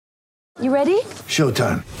You ready?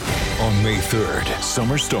 Showtime. On May 3rd,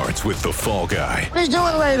 summer starts with The Fall Guy. Let's do it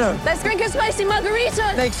later. Let's drink a spicy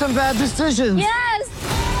margarita. Make some bad decisions. Yes!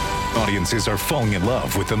 Audiences are falling in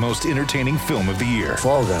love with the most entertaining film of the year.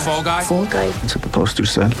 Fall Guy. Fall Guy? Fall Guy. That's what the poster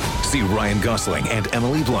said. See Ryan Gosling and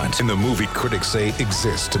Emily Blunt in the movie critics say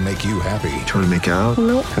exists to make you happy. Trying to make it out?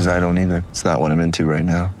 Nope. Because I don't either. It's not what I'm into right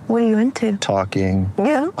now. What are you into? Talking.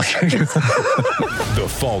 Yeah. The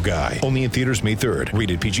Fall Guy. Only in theaters May 3rd.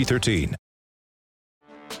 Rated PG-13.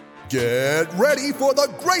 Get ready for the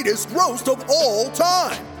greatest roast of all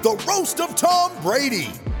time. The Roast of Tom Brady.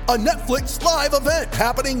 A Netflix live event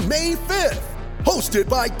happening May 5th. Hosted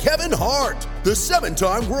by Kevin Hart. The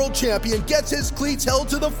 7-time world champion gets his cleats held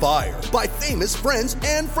to the fire by famous friends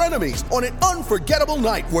and frenemies on an unforgettable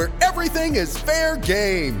night where everything is fair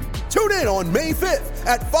game. Tune in on May 5th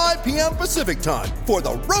at 5 p.m. Pacific time for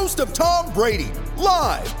the Roast of Tom Brady.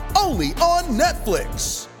 Live only on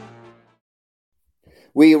Netflix.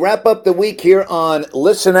 We wrap up the week here on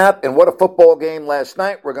Listen Up, and what a football game last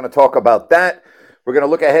night. We're going to talk about that. We're going to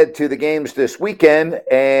look ahead to the games this weekend,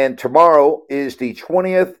 and tomorrow is the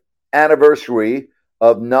 20th anniversary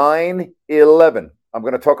of 9/11. I'm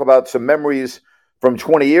going to talk about some memories from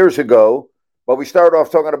 20 years ago, but we started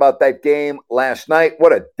off talking about that game last night.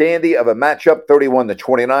 What a dandy of a matchup,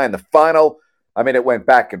 31-29, the final. I mean, it went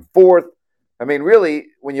back and forth. I mean, really,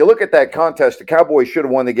 when you look at that contest, the Cowboys should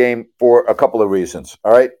have won the game for a couple of reasons,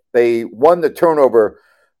 all right? They won the turnover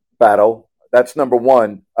battle. That's number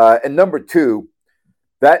one. And number two,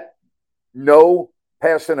 that no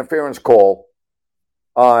pass interference call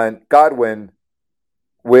on Godwin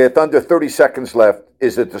with under 30 seconds left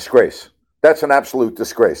is a disgrace. That's an absolute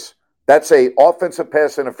disgrace. That's a offensive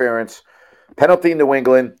pass interference. Penalty in New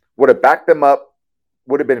England would have backed them up.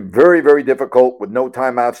 Would have been very, very difficult with no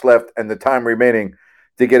timeouts left and the time remaining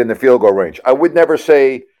to get in the field goal range. I would never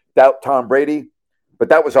say doubt Tom Brady, but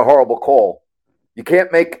that was a horrible call. You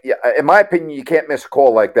can't make, in my opinion, you can't miss a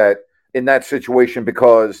call like that in that situation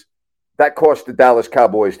because that cost the Dallas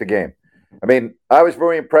Cowboys the game. I mean, I was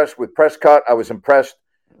very impressed with Prescott. I was impressed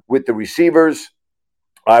with the receivers.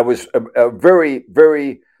 I was very,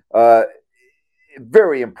 very,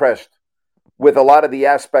 very impressed with a lot of the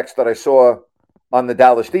aspects that I saw on the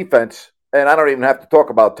Dallas defense, and I don't even have to talk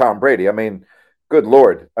about Tom Brady. I mean, good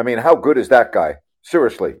Lord. I mean, how good is that guy?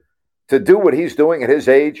 Seriously. To do what he's doing at his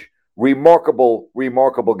age, remarkable,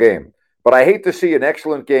 remarkable game. But I hate to see an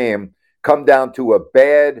excellent game come down to a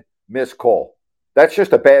bad missed call. That's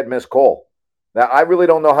just a bad missed call. Now, I really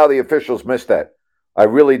don't know how the officials missed that. I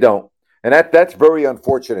really don't. And that's very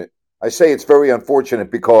unfortunate. I say it's very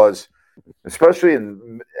unfortunate because, especially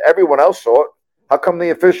everyone else saw it, how come the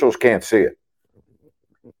officials can't see it?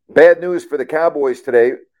 Bad news for the Cowboys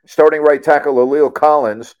today. Starting right tackle A'Leal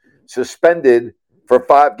Collins suspended for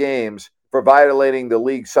 5 games for violating the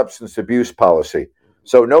league's substance abuse policy.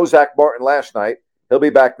 So no Zach Martin last night. He'll be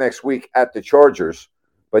back next week at the Chargers.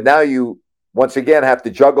 But now you, once again, have to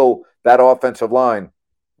juggle that offensive line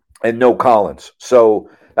and no Collins. So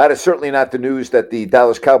that is certainly not the news that the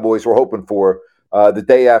Dallas Cowboys were hoping for the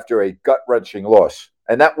day after a gut-wrenching loss.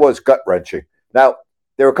 And that was gut-wrenching. Now,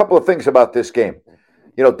 there are a couple of things about this game.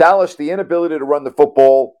 You know, Dallas, the inability to run the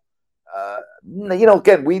football,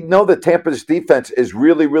 again, we know that Tampa's defense is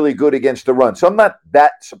really, really good against the run. So I'm not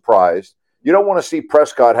that surprised. You don't want to see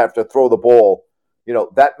Prescott have to throw the ball,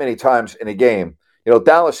 that many times in a game.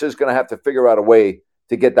 Dallas is going to have to figure out a way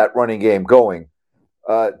to get that running game going.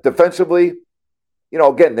 Defensively,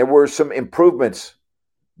 again, there were some improvements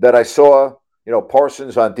that I saw.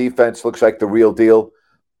 Parsons on defense looks like the real deal.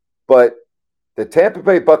 But the Tampa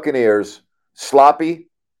Bay Buccaneers, sloppy.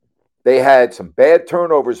 They had some bad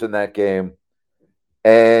turnovers in that game,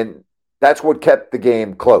 and that's what kept the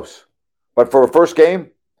game close. But for a first game,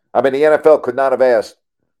 the NFL could not have asked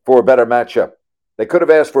for a better matchup. They could have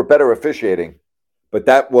asked for better officiating, but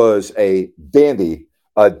that was a dandy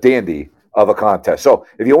of a contest. So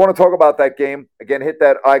if you want to talk about that game, again, hit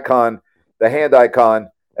that icon, the hand icon,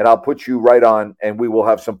 and I'll put you right on, and we will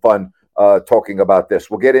have some fun talking about this.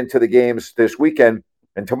 We'll get into the games this weekend,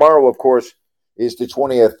 and tomorrow, of course, is the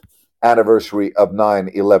 20th anniversary of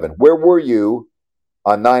 9/11. Where were you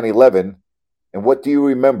on 9/11, and what do you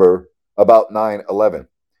remember about 9/11?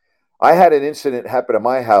 I had an incident happen at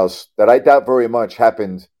my house that I doubt very much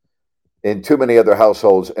happened in too many other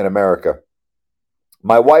households in America.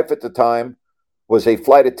 My wife at the time was a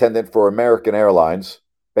flight attendant for American Airlines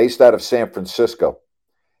based out of San Francisco.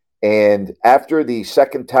 And after the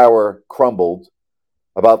second tower crumbled,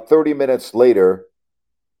 about 30 minutes later,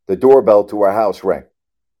 the doorbell to our house rang.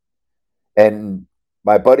 And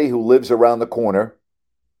my buddy who lives around the corner,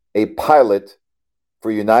 a pilot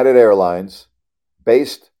for United Airlines,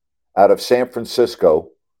 based out of San Francisco,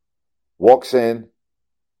 walks in,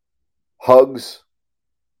 hugs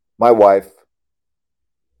my wife.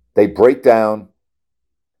 They break down,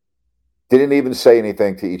 didn't even say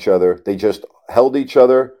anything to each other. They just held each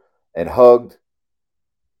other and hugged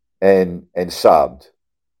and sobbed.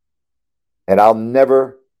 And I'll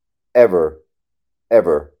never, ever,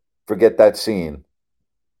 ever forget that scene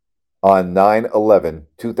on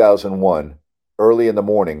 9/11/2001, early in the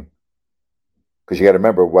morning, because you got to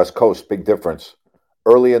remember, West Coast, big difference.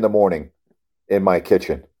 Early in the morning in my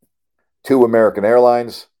kitchen. 2 American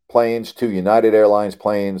Airlines planes, 2 United Airlines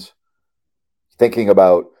planes, thinking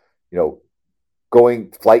about,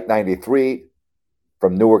 going Flight 93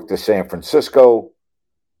 from Newark to San Francisco,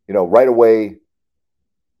 right away,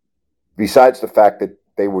 besides the fact that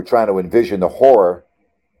they were trying to envision the horror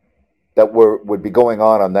that would be going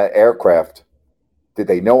on that aircraft. Did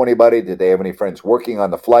they know anybody? Did they have any friends working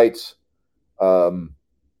on the flights? I'll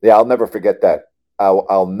never forget that.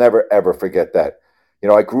 I'll never, ever forget that.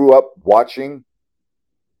 I grew up watching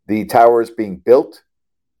the towers being built.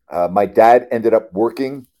 My dad ended up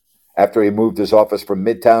working after he moved his office from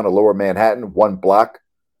Midtown to Lower Manhattan, 1 block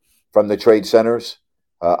from the trade centers.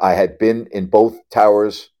 I had been in both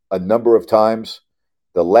towers a number of times.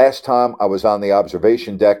 The last time I was on the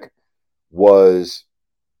observation deck was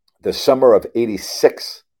the summer of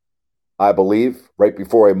 '86, I believe, right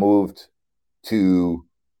before I moved to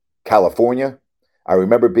California. I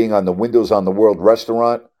remember being on the Windows on the World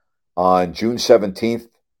restaurant on June 17th,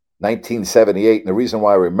 1978. And the reason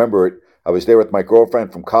why I remember it, I was there with my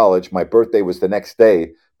girlfriend from college. My birthday was the next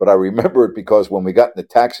day, but I remember it because when we got in the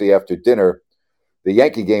taxi after dinner, the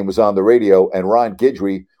Yankee game was on the radio and Ron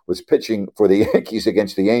Guidry was pitching for the Yankees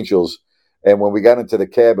against the Angels. And when we got into the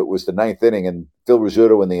cab, it was the 9th inning, and Phil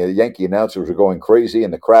Rizzuto and the Yankee announcers were going crazy,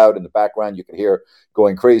 and the crowd in the background, you could hear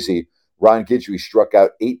going crazy. Ron Guidry struck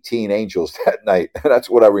out 18 Angels that night. That's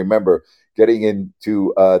what I remember, getting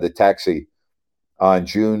into the taxi on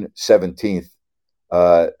June 17th.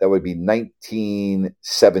 That would be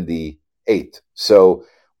 1978. So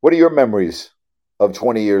what are your memories of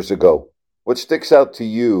 20 years ago? What sticks out to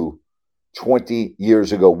you 20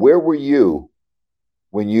 years ago? Where were you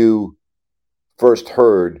when you first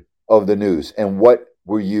heard of the news, and what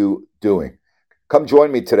were you doing? Come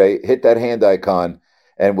join me today. Hit that hand icon,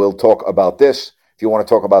 and we'll talk about this. If you want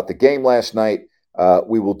to talk about the game last night,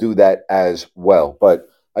 we will do that as well. But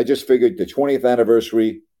I just figured the 20th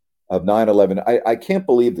anniversary of 9/11, I can't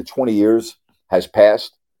believe the 20 years has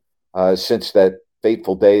passed since that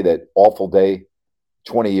fateful day, that awful day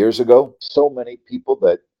 20 years ago. So many people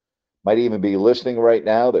that might even be listening right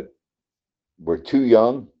now that were too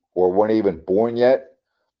young or weren't even born yet.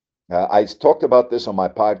 I talked about this on my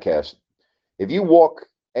podcast. If you walk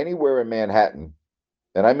anywhere in Manhattan,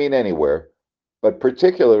 and I mean anywhere, but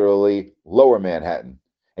particularly Lower Manhattan,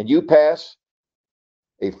 and you pass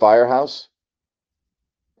a firehouse,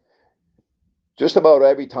 just about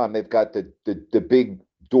every time they've got the big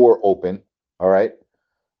door open, all right?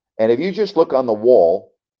 And if you just look on the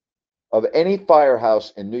wall of any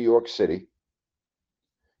firehouse in New York City,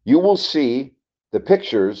 you will see the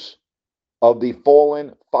pictures of the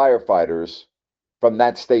fallen firefighters from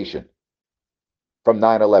that station, from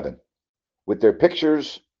 9/11, with their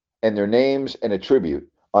pictures and their names and a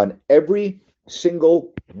tribute on every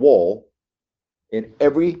single wall in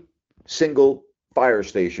every single fire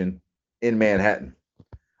station in Manhattan.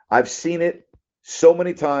 I've seen it so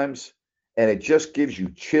many times, and it just gives you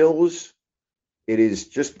chills. It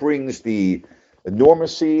just brings the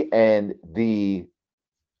enormity and the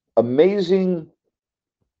amazing,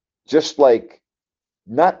 just like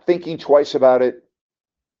not thinking twice about it,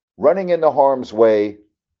 running into harm's way,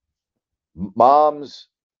 moms,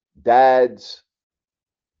 dads,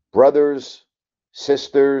 brothers,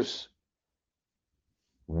 sisters,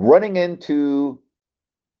 running into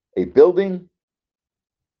a building,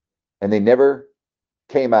 and they never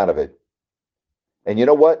came out of it. And you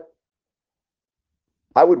know what?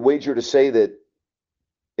 I would wager to say that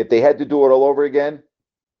if they had to do it all over again,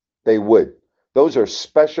 they would. Those are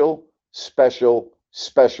special, special,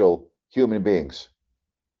 special human beings.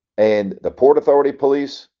 And the Port Authority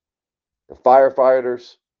police, the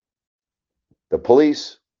firefighters, the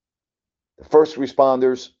police, the first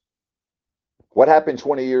responders, what happened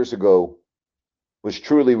 20 years ago was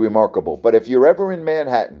truly remarkable. But if you're ever in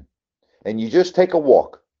Manhattan and you just take a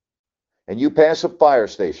walk and you pass a fire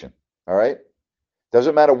station, all right?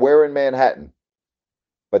 Doesn't matter where in Manhattan,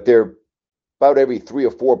 but they're about every 3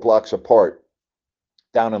 or 4 blocks apart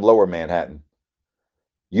down in Lower Manhattan.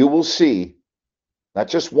 You will see not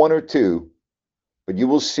just 1 or 2, but you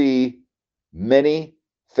will see many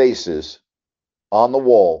faces on the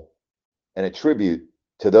wall and a tribute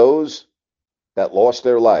to those that lost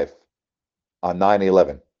their life on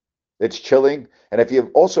 9/11. It's chilling. And if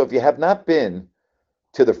you have not been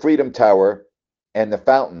to the Freedom Tower and the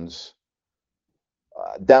fountains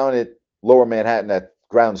down at Lower Manhattan at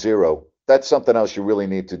Ground Zero, that's something else you really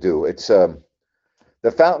need to do. It's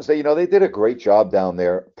the fountains. They did a great job down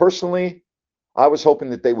there. Personally, I was hoping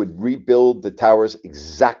that they would rebuild the towers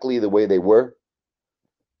exactly the way they were.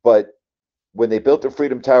 But when they built the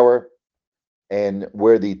Freedom Tower and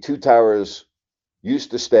where the two towers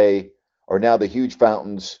used to stay are now the huge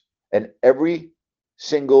fountains, and every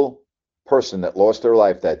single person that lost their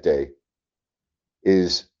life that day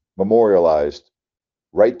is memorialized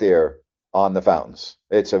right there on the fountains.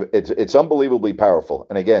 It's unbelievably powerful.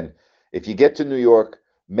 And again, if you get to New York,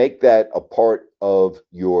 make that a part of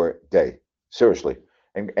your day. Seriously.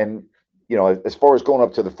 And as far as going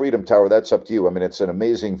up to the Freedom Tower, that's up to you. I mean, it's an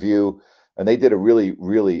amazing view, and they did a really,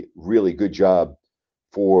 really, really good job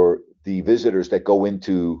for the visitors that go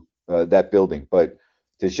into that building. But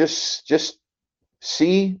to just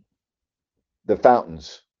see the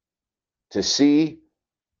fountains, to see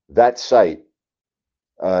that site,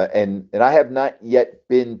 and I have not yet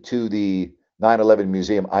been to the 9/11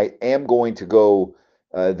 Museum. I am going to go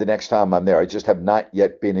the next time I'm there. I just have not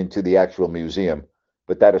yet been into the actual museum,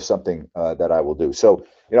 but that is something that I will do. So,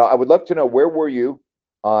 I would love to know, where were you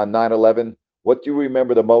on 9/11? What do you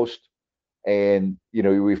remember the most? And,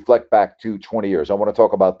 you reflect back to 20 years. I want to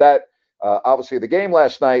talk about that. Obviously, the game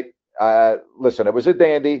last night, listen, it was a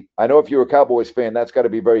dandy. I know if you're a Cowboys fan, that's got to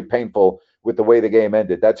be very painful with the way the game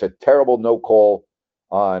ended. That's a terrible no call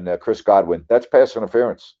on Chris Godwin. That's pass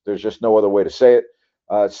interference. There's just no other way to say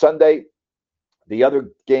it. Sunday, the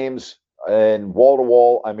other games and wall to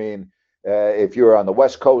wall. I mean, if you're on the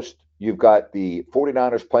West Coast, you've got the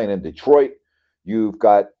 49ers playing in Detroit. You've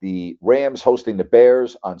got the Rams hosting the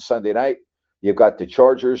Bears on Sunday night. You've got the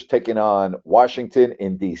Chargers taking on Washington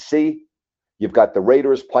in D.C. You've got the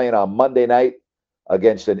Raiders playing on Monday night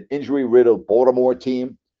against an injury-riddled Baltimore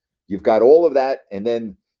team. You've got all of that, and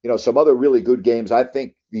then some other really good games. I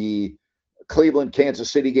think the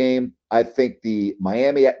Cleveland-Kansas City game. I think the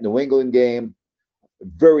Miami at New England game.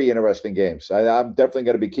 Very interesting games. I'm definitely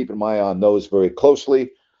going to be keeping my eye on those very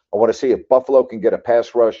closely. I want to see if Buffalo can get a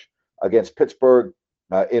pass rush against Pittsburgh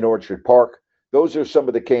in Orchard Park. Those are some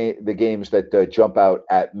of the games that jump out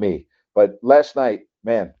at me. But last night,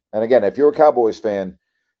 man, and again, if you're a Cowboys fan,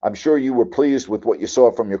 I'm sure you were pleased with what you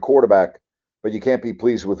saw from your quarterback, but you can't be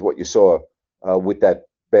pleased with what you saw with that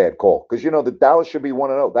bad call. Because, the Dallas should be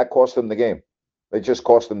 1-0. That cost them the game. It just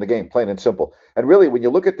cost them the game, plain and simple. And really, when you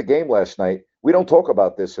look at the game last night, we don't talk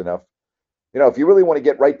about this enough. If you really want to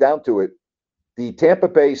get right down to it, the Tampa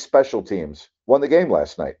Bay special teams won the game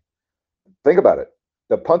last night. Think about it.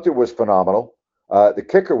 The punter was phenomenal. The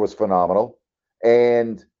kicker was phenomenal.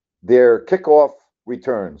 And their kickoff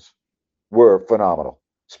returns were phenomenal.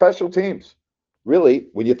 Special teams. Really,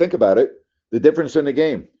 when you think about it, the difference in the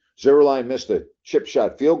game. Zerline missed a chip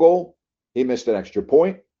shot field goal. He missed an extra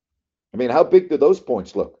point. I mean, how big do those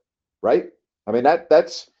points look, right? I mean,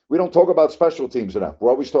 that's we don't talk about special teams enough. We're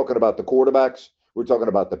always talking about the quarterbacks. We're talking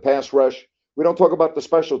about the pass rush. We don't talk about the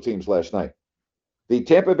special teams last night. The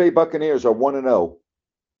Tampa Bay Buccaneers are 1-0,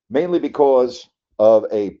 mainly because of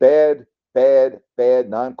a bad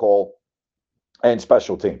non-call and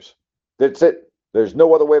special teams. That's it. There's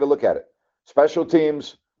no other way to look at it. Special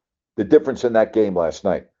teams, the difference in that game last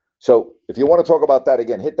night. So if you want to talk about that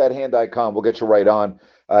again, hit that hand icon. We'll get you right on.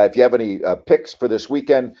 If you have any picks for this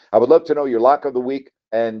weekend, I would love to know your lock of the week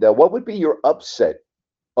and what would be your upset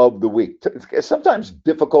of the week. It's sometimes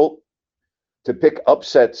difficult to pick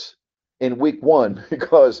upsets in week one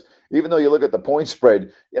because even though you look at the point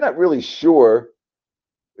spread, you're not really sure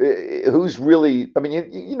who's really. I mean,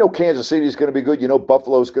 you know Kansas City is going to be good. You know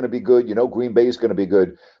Buffalo is going to be good. You know Green Bay is going to be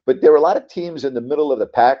good. But there are a lot of teams in the middle of the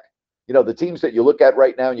pack. The teams that you look at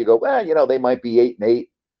right now and you go, well, they might be 8-8.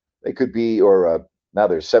 They could be, or now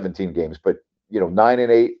there's 17 games, but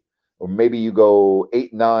 9-8, or maybe you go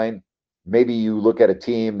 8-9. Maybe you look at a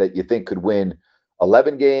team that you think could win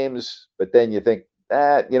 11 games, but then you think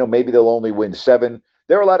maybe they'll only win 7.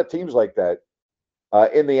 There are a lot of teams like that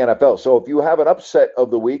in the NFL. So if you have an upset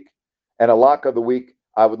of the week and a lock of the week,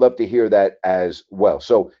 I would love to hear that as well.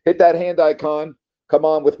 So hit that hand icon, come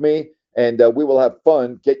on with me, and we will have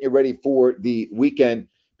fun getting you ready for the weekend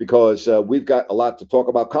because we've got a lot to talk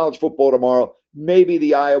about. College football tomorrow, maybe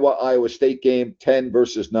the Iowa State game, 10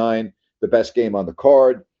 versus 9, the best game on the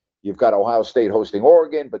card. You've got Ohio State hosting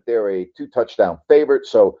Oregon, but they're a 2-touchdown favorite.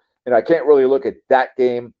 So, I can't really look at that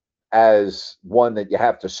game as one that you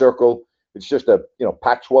have to circle. It's just a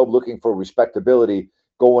Pac-12 looking for respectability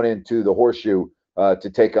going into the horseshoe to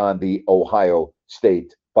take on the Ohio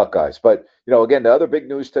State Buckeyes. But again, the other big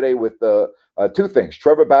news today with two things: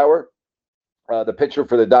 Trevor Bauer, the pitcher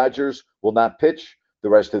for the Dodgers, will not pitch the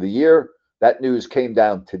rest of the year. That news came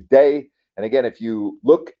down today. And again, if you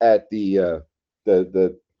look at the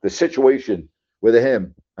situation with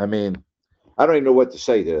him, I mean, I don't even know what to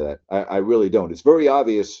say to that. I really don't. It's very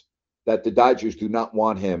obvious that the Dodgers do not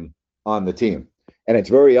want him on the team. And it's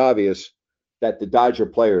very obvious that the Dodger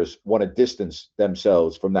players want to distance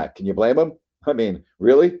themselves from that. Can you blame them? I mean,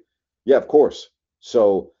 really? Yeah, of course.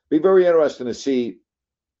 So be very interesting to see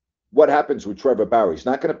what happens with Trevor Bauer. He's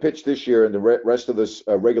not going to pitch this year and the rest of this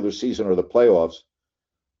regular season or the playoffs.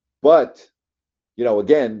 But,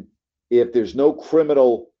 again, if there's no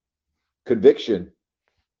criminal conviction,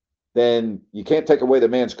 then you can't take away the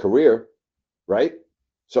man's career, right?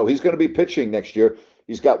 So he's going to be pitching next year.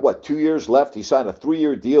 He's got, 2 years left? He signed a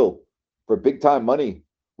 3-year deal for big-time money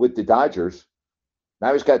with the Dodgers.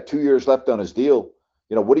 Now he's got 2 years left on his deal.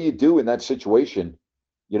 What do you do in that situation,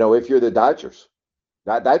 if you're the Dodgers?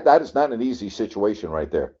 That is not an easy situation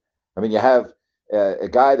right there. I mean, you have a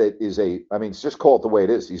guy that is it's just call it the way it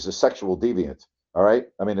is. He's a sexual deviant, all right?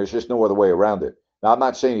 I mean, there's just no other way around it. Now, I'm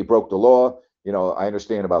not saying he broke the law. I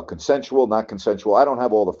understand about consensual, not consensual. I don't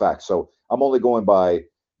have all the facts. So I'm only going by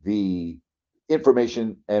the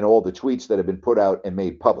information and all the tweets that have been put out and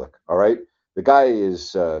made public, all right? The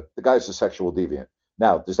guy's a sexual deviant.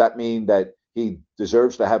 Now, does that mean that he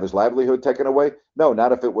deserves to have his livelihood taken away? No,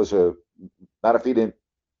 not if he didn't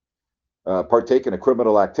partake in a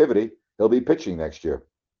criminal activity. He'll be pitching next year.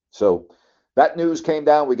 So that news came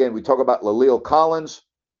down. Again, we talk about La'el Collins,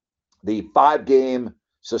 the 5-game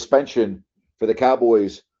suspension for the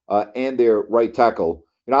Cowboys and their right tackle.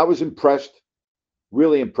 I was impressed,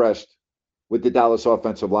 really impressed with the Dallas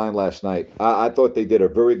offensive line last night. I thought they did a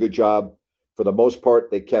very good job. For the most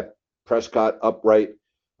part, they kept Prescott upright.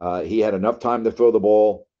 He had enough time to throw the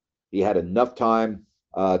ball. He had enough time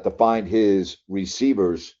to find his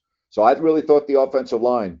receivers. So I really thought the offensive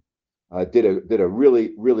line did a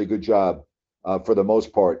really, really good job for the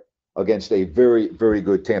most part against a very, very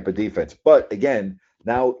good Tampa defense. But again,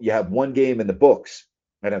 now you have one game in the books,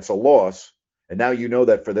 and it's a loss. And now you know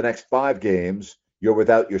that for the next 5 games, you're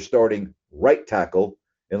without your starting right tackle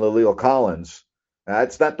in La'el Collins.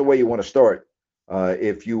 That's not the way you want to start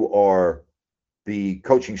if you are the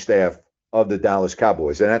coaching staff of the Dallas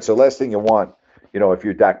Cowboys. And that's the last thing you want, if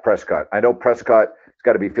you're Dak Prescott. I know Prescott has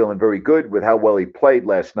got to be feeling very good with how well he played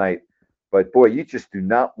last night. But, boy, you just do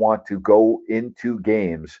not want to go into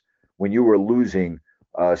games when you were losing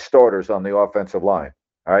starters on the offensive line.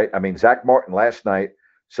 All right? I mean, Zach Martin last night,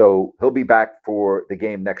 so he'll be back for the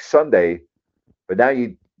game next Sunday. But now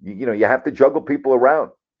you have to juggle people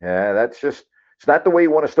around. Yeah, it's not the way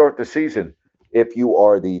you want to start the season if you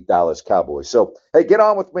are the Dallas Cowboys. So, hey, get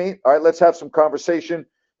on with me. All right, let's have some conversation.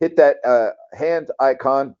 Hit that hand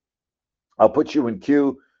icon. I'll put you in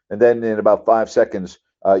queue, and then in about 5 seconds,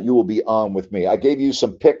 you will be on with me. I gave you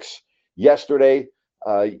some picks yesterday.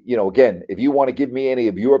 Again, if you want to give me any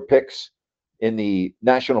of your picks in the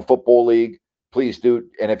National Football League, please do.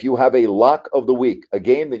 And if you have a lock of the week, a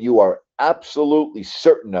game that you are absolutely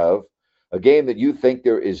certain of, a game that you think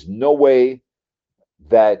there is no way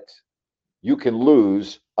that you can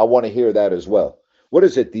lose, I want to hear that as well. What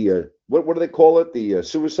is it? What do they call it? The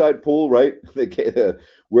suicide pool, right?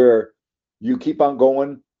 Where you keep on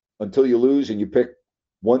going until you lose, and you pick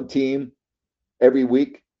one team every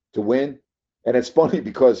week to win. And it's funny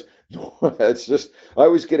because it's just, I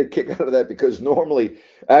always get a kick out of that because normally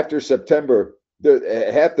after September,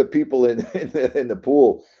 half the people in the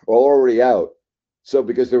pool are already out. So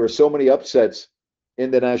because there were so many upsets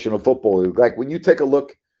in the National Football League, like when you take a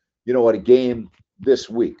look, at a game this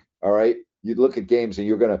week, all right, you look at games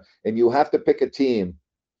and and you have to pick a team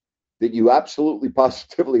that you absolutely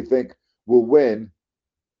positively think will win.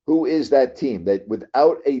 Who is that team that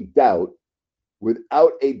without a doubt,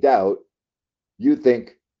 you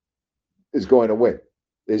think is going to win?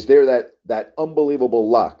 Is there that unbelievable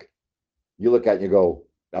luck? You look at it and you go,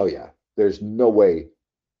 oh yeah, there's no way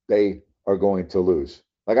they are going to lose.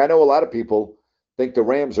 Like I know a lot of people think the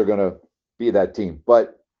Rams are going to be that team,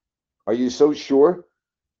 but are you so sure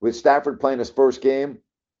with Stafford playing his first game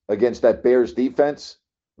against that Bears defense?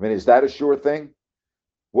 I mean, is that a sure thing?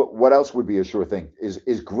 What else would be a sure thing?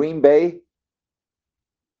 Is Green Bay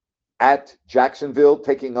at Jacksonville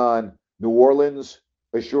taking on New Orleans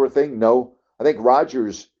a sure thing? No. I think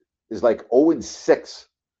Rodgers is like 0-6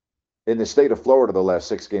 in the state of Florida the last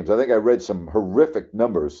 6 games. I think I read some horrific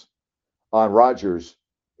numbers on Rodgers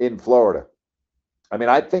in Florida. I mean,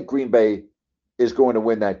 I think Green Bay is going to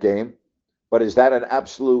win that game, but is that an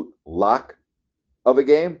absolute lock of a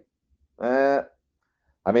game? I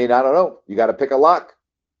mean, I don't know. You got to pick a lock.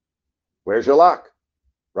 Where's your lock?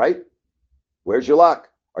 Right? Where's your lock?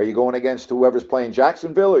 Are you going against whoever's playing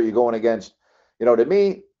Jacksonville, or are you going against, to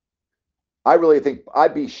me, I really think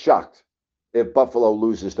I'd be shocked if Buffalo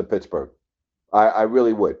loses to Pittsburgh. I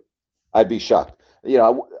really would. I'd be shocked.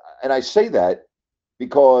 And I say that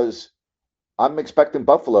because I'm expecting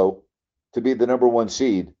Buffalo to be the number 1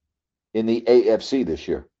 seed in the AFC this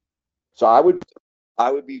year. So I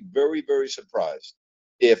would be very, very surprised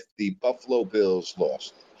if the Buffalo Bills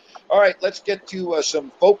lost. All right, let's get to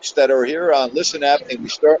some folks that are here on Listen App, and we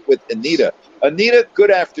start with Anita. Anita,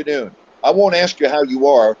 good afternoon. I won't ask you how you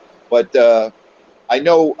are, but I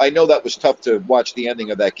know that was tough to watch the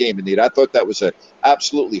ending of that game, Anita. I thought that was an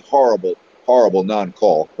absolutely horrible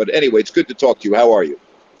non-call. But anyway, it's good to talk to you. How are you?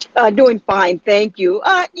 Doing fine, thank you.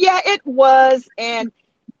 Yeah, it was, and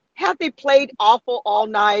had they played awful all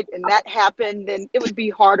night and that happened, then it would be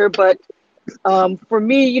harder. But for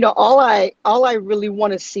me, all I really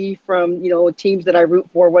want to see from teams that I root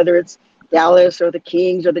for, whether it's Dallas or the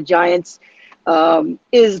Kings or the Giants,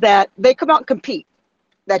 is that they come out and compete.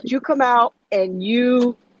 That you come out and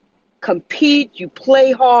you compete, you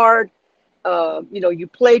play hard, you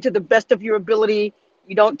play to the best of your ability.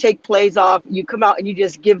 You don't take plays off. You come out and you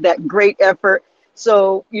just give that great effort.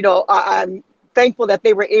 So, I'm thankful that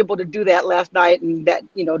they were able to do that last night, and that,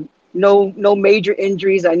 no major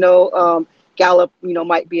injuries. I know Gallup,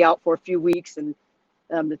 might be out for a few weeks, and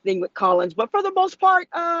the thing with Collins. But for the most part,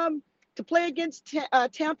 to play against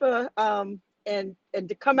Tampa and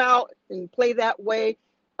to come out and play that way,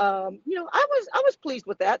 I was pleased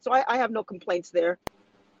with that. So I have no complaints there.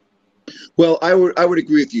 Well, I would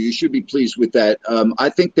agree with you. You should be pleased with that. I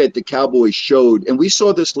think that the Cowboys showed, and we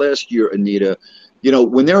saw this last year, Anita,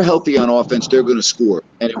 when they're healthy on offense, they're going to score.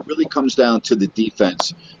 And it really comes down to the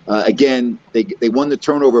defense. Again, they won the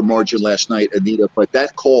turnover margin last night, Anita, but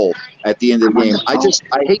that call at the end of the game,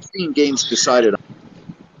 I hate seeing games decided on.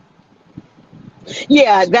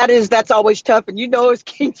 Yeah, that's always tough. And as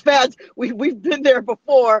Kings fans, we've been there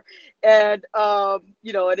before. And, and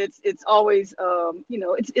it's always,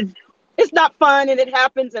 it's not fun, and it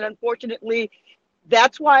happens. And unfortunately,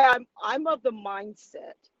 that's why I'm of the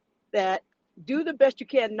mindset that do the best you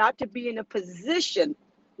can not to be in a position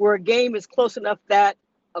where a game is close enough that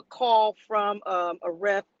a call from a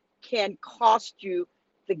ref can cost you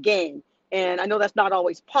the game. And I know that's not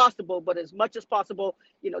always possible, but as much as possible,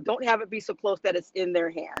 don't have it be so close that it's in their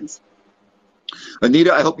hands.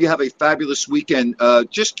 Anita, I hope you have a fabulous weekend.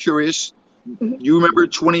 Just curious, you remember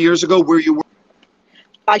 20 years ago where you were?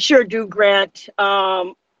 I sure do, Grant.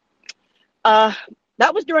 That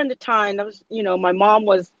was during the time that was, my mom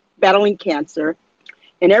was battling cancer.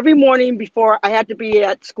 And every morning before, I had to be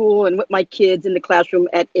at school and with my kids in the classroom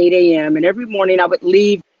at 8 a.m. And every morning I would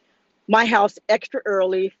leave my house extra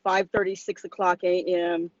early, 5:30, 6 o'clock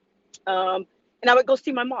a.m. And I would go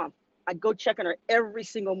see my mom. I'd go check on her every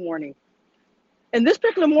single morning. And this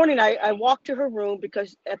particular morning, I walked to her room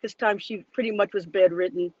because at this time she pretty much was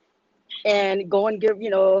bedridden, and go and give,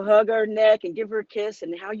 hug her neck and give her a kiss.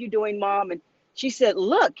 And how you doing, Mom? And she said,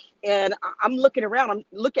 look. And I'm looking around.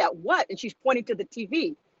 Look at what? And she's pointing to the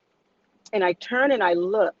TV. And I turn and I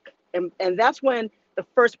look. And that's when the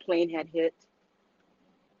first plane had hit.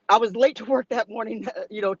 I was late to work that morning,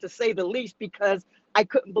 to say the least, because I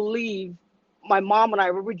couldn't believe my mom and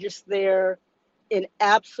I were just there in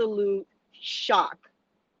absolute shock.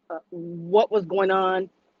 What was going on?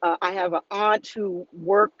 I have an aunt who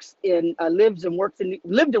lived and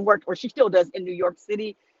worked, or she still does, in New York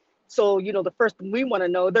City. So, the first thing we want to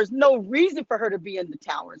know, there's no reason for her to be in the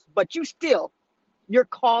towers, but you're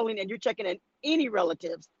calling and you're checking in any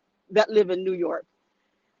relatives that live in New York.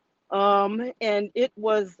 And it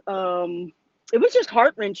was just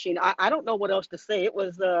heart-wrenching. I don't know what else to say. It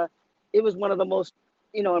was one of the most,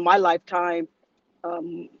 in my lifetime,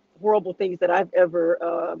 horrible things that I've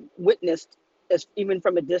ever witnessed, even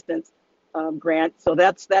from a distance, Grant. So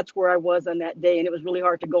that's where I was on that day. And it was really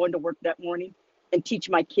hard to go into work that morning and teach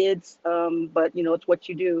my kids. But, it's what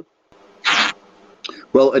you do.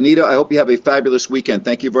 Well, Anita, I hope you have a fabulous weekend.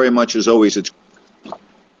 Thank you very much, as always.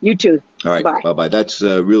 You too. All right. Bye-bye. That's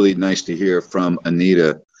really nice to hear from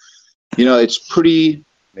Anita. It's pretty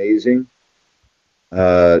amazing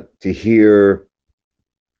to hear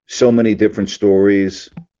so many different stories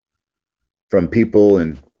from people,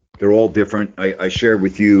 and they're all different. I shared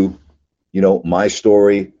with you, my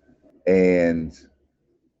story and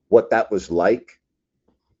what that was like,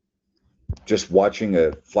 just watching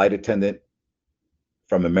a flight attendant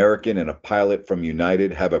from American and a pilot from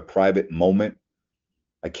United have a private moment,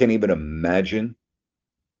 I can't even imagine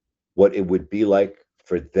what it would be like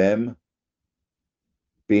for them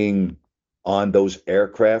being on those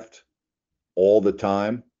aircraft all the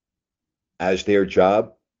time as their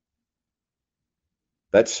job.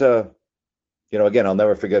 That's, again, I'll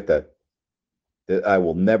never forget that. I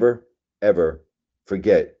will never, ever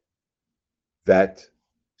forget that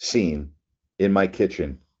scene in my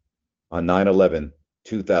kitchen on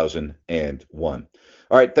 9/11/2001.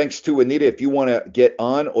 All right, thanks to Anita. If you want to get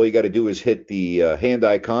on, all you got to do is hit the hand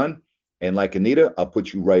icon. And like Anita, I'll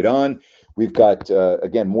put you right on. We've got,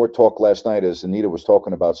 again, more talk last night as Anita was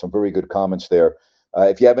talking about some very good comments there.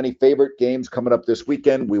 If you have any favorite games coming up this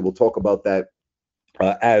weekend, we will talk about that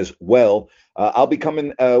as well. I'll be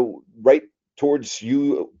coming right towards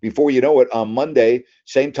you before you know it on Monday,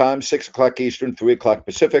 same time, 6 o'clock Eastern, 3 o'clock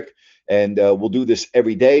Pacific. And we'll do this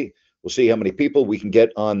every day. We'll see how many people we can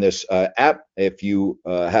get on this app. If you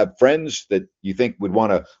have friends that you think would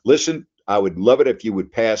want to listen, I would love it if you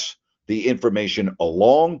would pass the information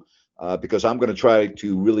along because I'm going to try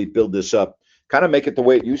to really build this up, kind of make it the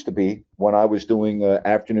way it used to be when I was doing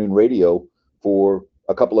afternoon radio for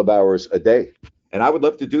a couple of hours a day. And I would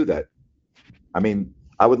love to do that. I mean,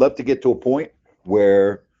 I would love to get to a point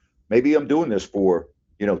where maybe I'm doing this for,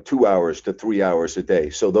 2 hours to 3 hours a day.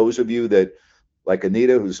 So those of you that, like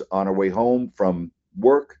Anita, who's on her way home from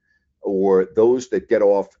work, or those that get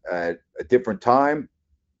off at a different time.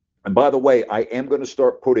 And by the way, I am going to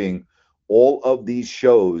start putting all of these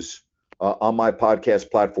shows on my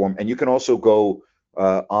podcast platform. And you can also go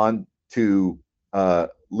on to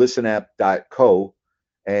listenapp.co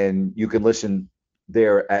and you can listen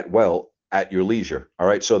there at your leisure. All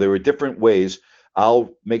right. So there are different ways.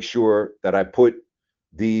 I'll make sure that I put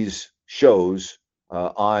these shows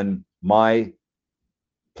on my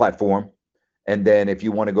platform. And then if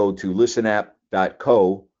you want to go to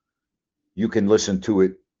listenapp.co, you can listen to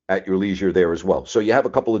it at your leisure there as well. So you have a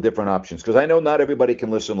couple of different options because I know not everybody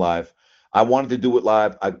can listen live. I wanted to do it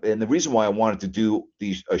live. And the reason why I wanted to do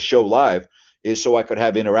a show live is so I could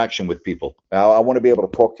have interaction with people. Now, I want to be able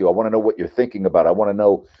to talk to you. I want to know what you're thinking about. I want to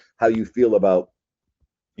know how you feel about,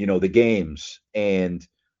 the games and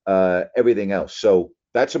everything else. So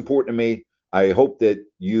that's important to me. I hope that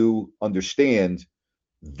you understand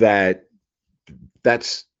that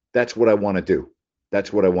that's what I want to do.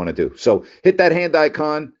 That's what I want to do. So hit that hand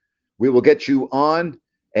icon. We will get you on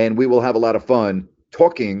and we will have a lot of fun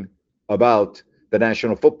talking about the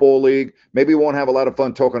National Football League. Maybe we won't have a lot of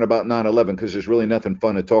fun talking about 9/11 because there's really nothing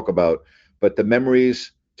fun to talk about. But the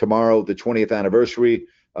memories tomorrow, the 20th anniversary,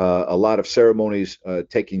 a lot of ceremonies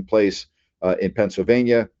taking place in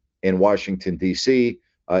Pennsylvania, in Washington, D.C.,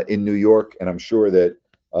 in New York. And I'm sure that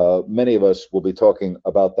many of us will be talking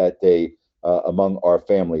about that day among our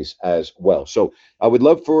families as well. So I would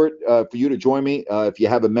love for you to join me. If you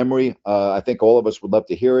have a memory, I think all of us would love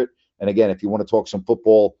to hear it. And again, if you want to talk some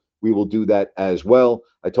football, we will do that as well.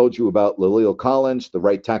 I told you about La'el Collins, the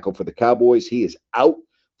right tackle for the Cowboys. He is out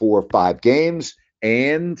for 5 games.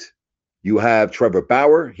 And you have Trevor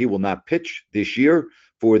Bauer. He will not pitch this year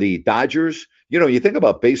for the Dodgers. You think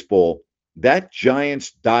about baseball, that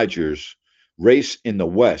Giants-Dodgers race in the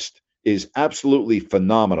West is absolutely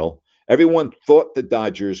phenomenal. Everyone thought the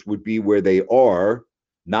Dodgers would be where they are.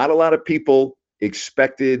 Not a lot of people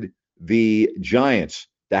expected the Giants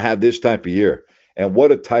to have this type of year. And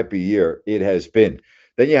what a type of year it has been.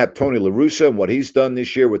 Then you have Tony La Russa and what he's done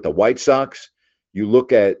this year with the White Sox. You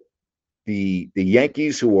look at the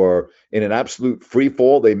Yankees, who are in an absolute free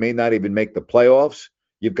fall. They may not even make the playoffs.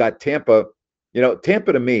 You've got Tampa.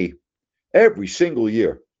 Tampa to me, every single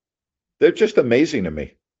year, they're just amazing to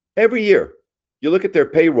me. Every year. You look at their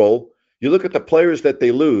payroll, you look at the players that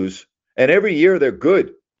they lose, and every year they're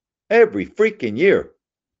good. Every freaking year.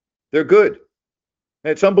 They're good.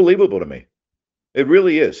 And it's unbelievable to me. It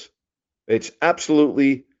really is. It's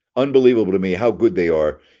absolutely unbelievable to me how good they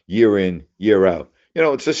are year in, year out.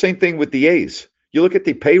 It's the same thing with the A's. You look at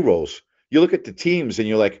the payrolls, you look at the teams, and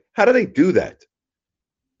you're like, how do they do that?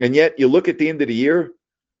 And yet you look at the end of the year,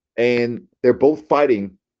 and they're both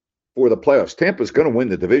fighting for the playoffs. Tampa's going to win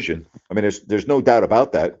the division. I mean, there's no doubt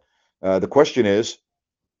about that. The question is,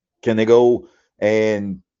 can they go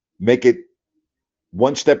and make it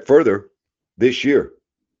one step further this year?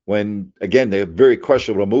 When, again, the very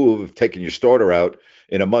questionable move of taking your starter out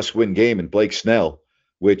in a must-win game in Blake Snell,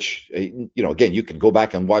 which, again, you can go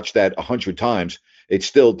back and watch that 100 times. It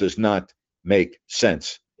still does not make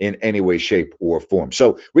sense in any way, shape, or form.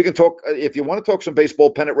 So we can talk, if you want to talk some baseball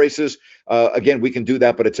pennant races, again, we can do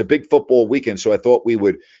that, but it's a big football weekend. So I thought we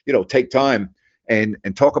would, take time and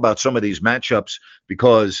talk about some of these matchups,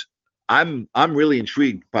 because I'm really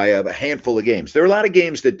intrigued by a handful of games. There are a lot of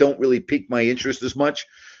games that don't really pique my interest as much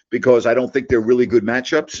because I don't think they're really good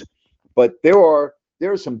matchups. But there are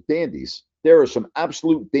some dandies. There are some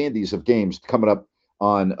absolute dandies of games coming up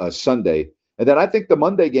on Sunday. And then I think the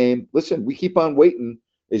Monday game, listen, we keep on waiting.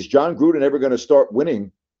 Is John Gruden ever going to start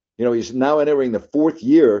winning? You know, he's now entering the fourth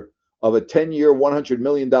year of a 10-year, $100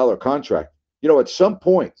 million contract. You know, at some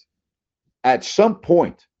point,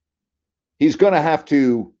 he's going to have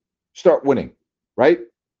to start winning, right?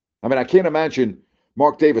 I mean, I can't imagine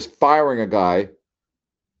Mark Davis firing a guy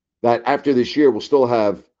that after this year will still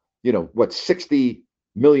have, $60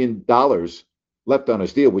 million left on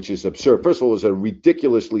his deal, which is absurd. First of all, it was a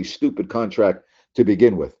ridiculously stupid contract to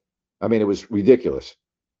begin with. I mean, it was ridiculous.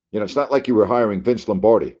 It's not like you were hiring Vince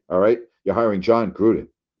Lombardi, all right? You're hiring John Gruden.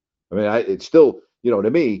 I mean, it's still, to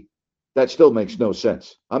me, that still makes no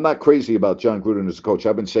sense. I'm not crazy about John Gruden as a coach.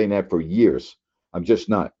 I've been saying that for years. I'm just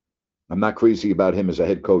not. I'm not crazy about him as a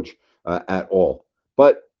head coach at all.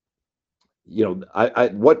 But,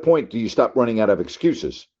 at what point do you stop running out of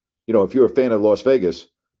excuses? If you're a fan of Las Vegas,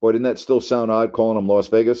 boy, didn't that still sound odd calling them Las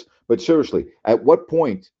Vegas? But seriously, at what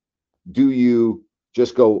point do you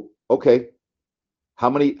just go, okay, how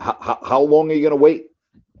long are you going to wait?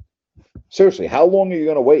 Seriously, how long are you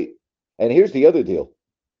going to wait? And here's the other deal.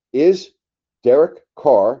 Is Derek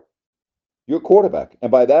Carr your quarterback? And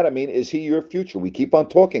by that, I mean, is he your future? We keep on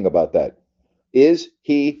talking about that. Is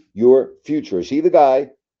he your future? Is he the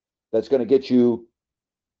guy that's going to get you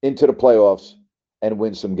into the playoffs and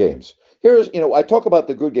win some games? Here's, I talk about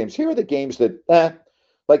the good games. Here are the games that,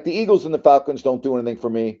 like the Eagles and the Falcons don't do anything for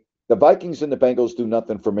me. The Vikings and the Bengals do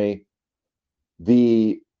nothing for me.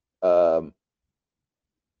 The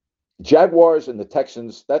Jaguars and the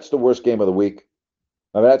Texans, that's the worst game of the week.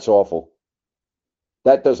 I mean, that's awful.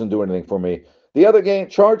 That doesn't do anything for me. The other game,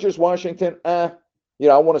 Chargers, Washington, I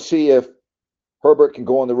want to see if Herbert can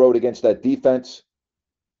go on the road against that defense.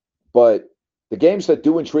 But the games that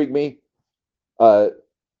do intrigue me, the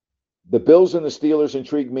Bills and the Steelers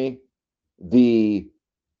intrigue me. The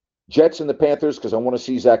Jets and the Panthers, because I want to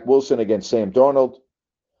see Zach Wilson against Sam Darnold.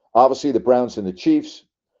 Obviously, the Browns and the Chiefs.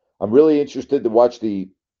 I'm really interested to watch the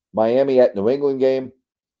Miami at New England game.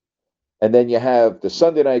 And then you have the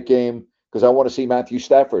Sunday night game, because I want to see Matthew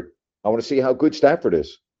Stafford. I want to see how good Stafford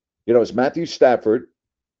is. Is Matthew Stafford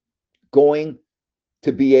going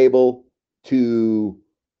to be able to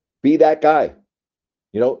be that guy?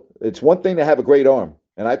 It's one thing to have a great arm.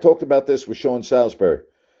 And I talked about this with Sean Salisbury.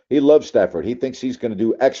 He loves Stafford. He thinks he's going to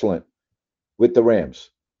do excellent with the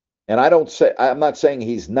Rams. And I'm not saying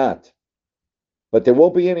he's not. But there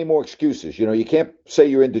won't be any more excuses. You can't say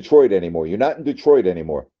you're in Detroit anymore. You're not in Detroit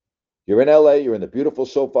anymore. You're in LA, you're in the beautiful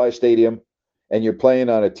SoFi Stadium, and you're playing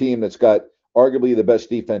on a team that's got arguably the best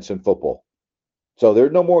defense in football. So there are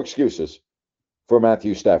no more excuses for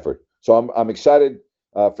Matthew Stafford. So I'm excited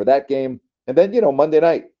for that game. And then, Monday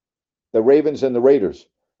night, the Ravens and the Raiders.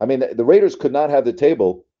 I mean, the Raiders could not have the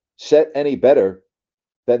table set any better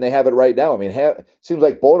than they have it right now. I mean, it seems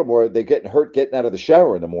like Baltimore, they're getting hurt getting out of the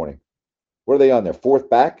shower in the morning. What are they on, their fourth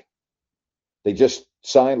back? They just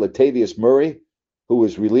signed Latavius Murray, who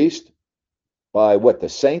was released by the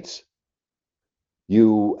Saints.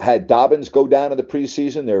 You had Dobbins go down in the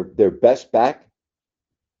preseason, their best back.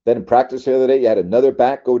 Then in practice the other day, you had another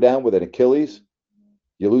back go down with an Achilles.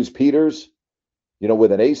 You lose Peters,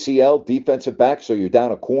 with an ACL defensive back, so you're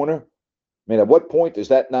down a corner. I mean, at what point does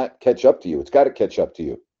that not catch up to you? It's got to catch up to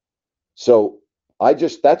you. So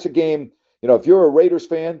that's a game, if you're a Raiders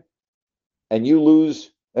fan and you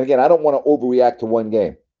lose, and again, I don't want to overreact to one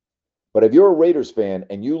game, but if you're a Raiders fan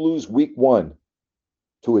and you lose week 1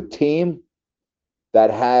 to a team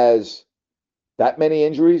that has that many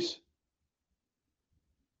injuries,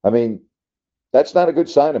 I mean, that's not a good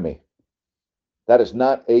sign to me. That is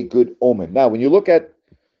not a good omen. Now, when you look at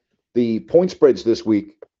the point spreads this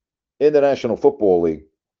week in the National Football League,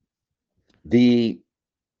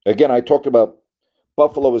 again, I talked about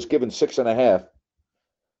Buffalo was given 6.5.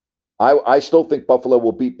 I still think Buffalo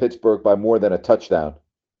will beat Pittsburgh by more than a touchdown.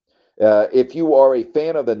 If you are a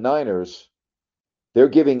fan of the Niners, they're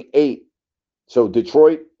giving 8. So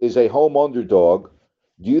Detroit is a home underdog.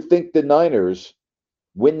 Do you think the Niners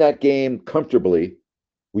win that game comfortably?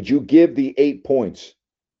 Would you give the 8 points?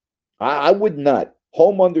 I would not.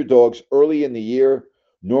 Home underdogs early in the year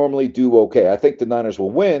normally do okay. I think the Niners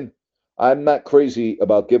will win. I'm not crazy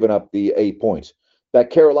about giving up the 8 points. That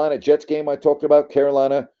Carolina Jets game I talked about,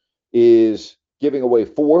 Carolina is giving away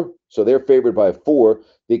 4, so they're favored by 4.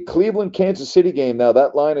 The Cleveland Kansas City game, now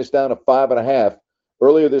that line is down to 5.5.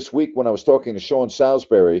 Earlier this week when I was talking to Sean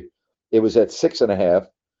Salisbury, It was at 6.5.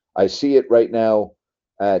 I see it right now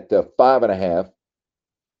at 5.5.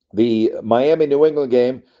 The Miami New England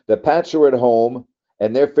game, the Pats are at home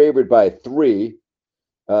and they're favored by 3.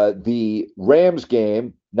 The Rams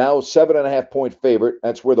game, now 7.5 point favorite.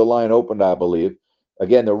 That's where the line opened, I believe.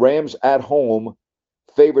 Again, the Rams at home,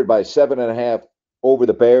 favored by 7.5 over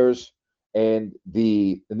the Bears. And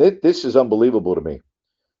this is unbelievable to me.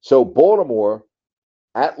 So Baltimore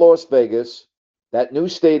at Las Vegas, that new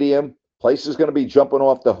stadium, place is going to be jumping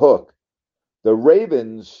off the hook. The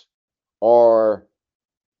Ravens are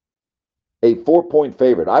a 4-point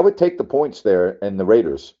favorite. I would take the points there and the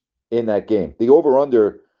Raiders in that game. The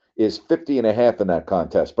over-under is 50.5 in that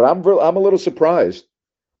contest. But I'm a little surprised.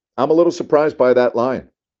 I'm a little surprised by that line.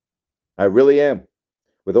 I really am.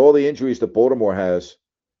 With all the injuries that Baltimore has,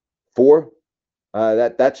 4,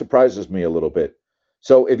 that surprises me a little bit.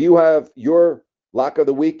 So if you have your lock of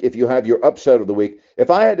the week, if you have your upset of the week, if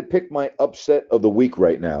I had to pick my upset of the week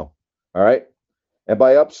right now, all right, and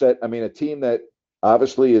by upset, I mean a team that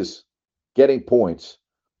obviously is getting points.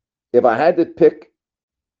 If I had to pick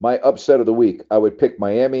my upset of the week, I would pick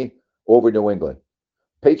Miami over New England.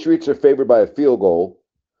 Patriots are favored by a field goal.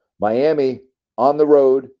 Miami on the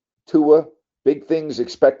road. Tua, big things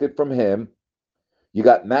expected from him. You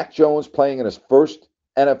got Mac Jones playing in his first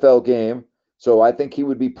NFL game, so I think he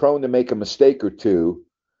would be prone to make a mistake or two.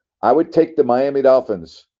 I would take the Miami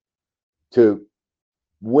Dolphins to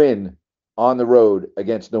win on the road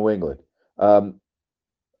against New England.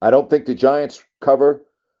 I don't think the Giants cover,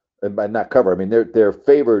 not cover. I mean, they're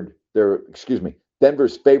favored.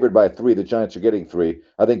 Denver's favored by 3. The Giants are getting 3.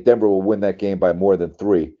 I think Denver will win that game by more than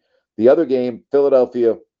 3. The other game,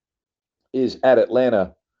 Philadelphia is at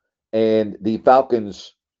Atlanta, and the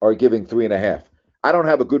Falcons are giving 3.5. I don't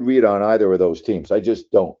have a good read on either of those teams. I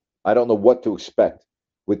just don't. I don't know what to expect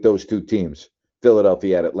with those two teams,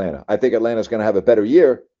 Philadelphia at Atlanta. I think Atlanta's going to have a better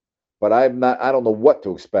year, but I don't know what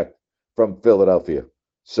to expect from Philadelphia.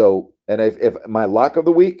 So, and if my lock of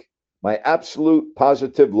the week, my absolute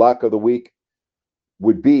positive lock of the week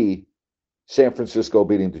would be San Francisco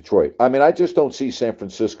beating Detroit. I mean, I just don't see San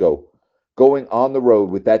Francisco going on the road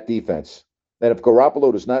with that defense. And if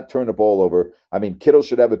Garoppolo does not turn the ball over, I mean, Kittle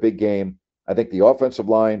should have a big game. I think the offensive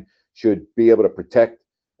line should be able to protect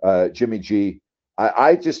Jimmy G.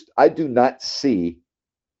 I do not see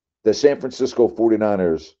the San Francisco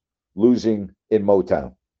 49ers losing in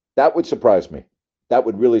Motown. That would surprise me. That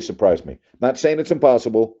would really surprise me. Not saying it's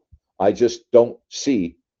impossible. I just don't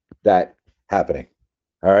see that happening.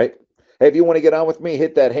 All right. Hey, if you want to get on with me,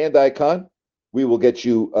 hit that hand icon. We will get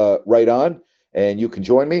you right on, and you can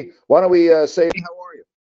join me. Why don't we say, how are you?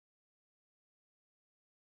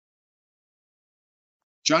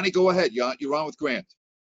 Johnny, go ahead. You're on with Grant.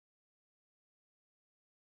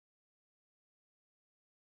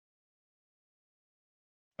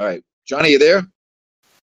 All right. Johnny, you there?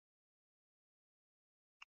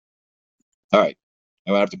 All right.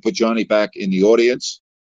 I'm going to have to put Johnny back in the audience.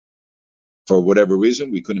 For whatever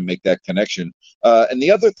reason, we couldn't make that connection. And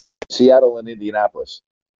the other, Seattle and Indianapolis.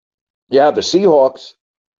 Yeah, the Seahawks,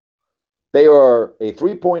 they are a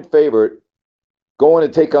 3-point favorite going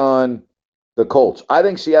to take on the Colts. I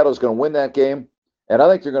think Seattle's going to win that game, and I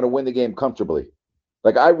think they're going to win the game comfortably.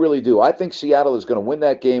 Like, I really do. I think Seattle is going to win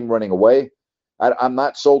that game running away. I'm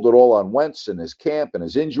not sold at all on Wentz and his camp and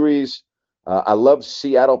his injuries. I love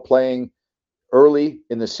Seattle playing early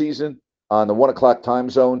in the season on the 1 o'clock time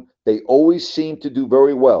zone. They always seem to do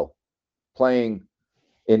very well playing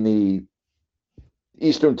in the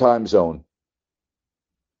Eastern time zone.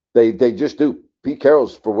 They just do. Pete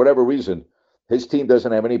Carroll's, for whatever reason, his team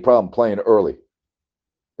doesn't have any problem playing early.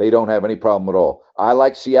 They don't have any problem at all. I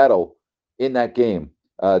like Seattle in that game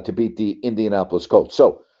to beat the Indianapolis Colts.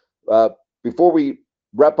 So before we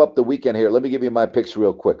wrap up the weekend here, let me give you my picks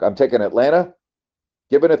real quick. I'm taking Atlanta,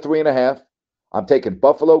 giving a 3.5. I'm taking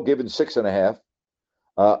Buffalo, giving 6.5.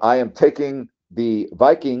 I am taking the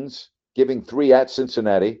Vikings, giving 3 at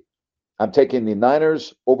Cincinnati. I'm taking the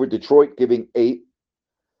Niners over Detroit, giving 8.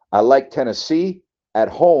 I like Tennessee at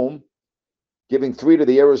home, giving 3 to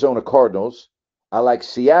the Arizona Cardinals. I like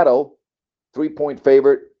Seattle, 3-point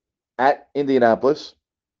favorite at Indianapolis.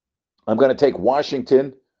 I'm going to take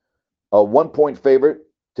Washington, a 1-point favorite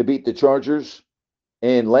to beat the Chargers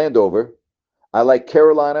in Landover. I like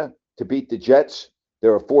Carolina to beat the Jets.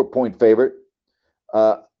 They're a 4-point favorite.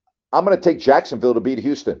 I'm going to take Jacksonville to beat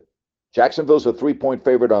Houston. Jacksonville's a 3-point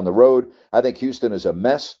favorite on the road. I think Houston is a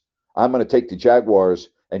mess. I'm going to take the Jaguars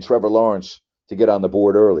and Trevor Lawrence to get on the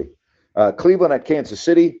board early. Cleveland at Kansas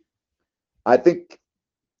City.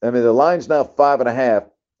 The line's now 5.5.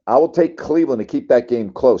 I will take Cleveland to keep that game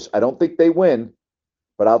close. I don't think they win,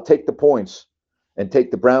 but I'll take the points and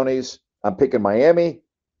take the Brownies. I'm picking Miami.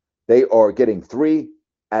 They are getting 3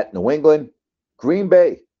 at New England. Green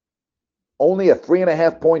Bay, only a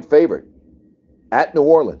 3.5-point favorite at New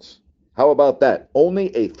Orleans. How about that?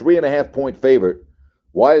 Only a 3.5-point favorite.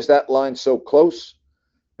 Why is that line so close?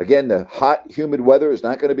 Again, the hot, humid weather is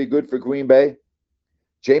not going to be good for Green Bay.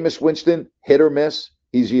 Jameis Winston, hit or miss.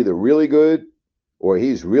 He's either really good or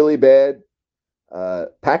he's really bad.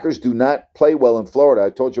 Packers do not play well in Florida. I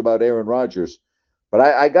told you about Aaron Rodgers. But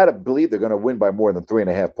I got to believe they're going to win by more than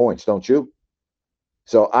 3.5 points, don't you?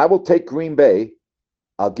 So I will take Green Bay.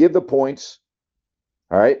 I'll give the points.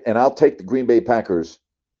 All right. And I'll take the Green Bay Packers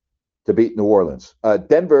to beat New Orleans.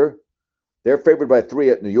 Denver, they're favored by 3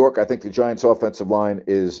 at New York. I think the Giants' offensive line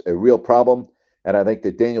is a real problem. And I think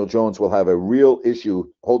that Daniel Jones will have a real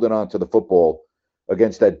issue holding on to the football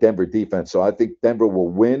against that Denver defense. So I think Denver will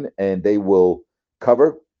win and they will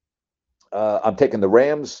cover. I'm taking the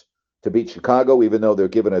Rams to beat Chicago, even though they're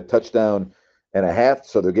given a touchdown and a half.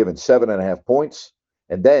 So they're given 7.5 points.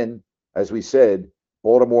 And then, as we said,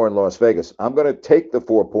 Baltimore and Las Vegas. I'm going to take the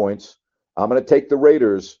 4 points. I'm going to take the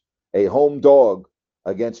Raiders, a home dog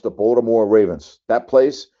against the Baltimore Ravens. That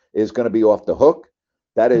place is going to be off the hook.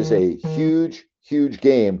 That is a huge, huge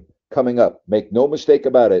game coming up. Make no mistake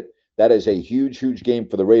about it. That is a huge, huge game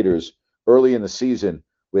for the Raiders early in the season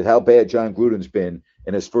with how bad John Gruden's been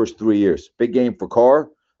in his first 3 years. Big game for Carr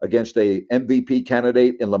against a MVP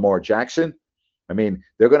candidate in Lamar Jackson. I mean,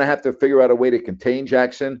 they're going to have to figure out a way to contain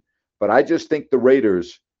Jackson. But I just think the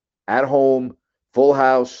Raiders at home, full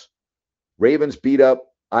house, Ravens beat up.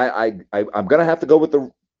 I'm going to have to go with the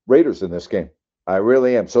Raiders in this game. I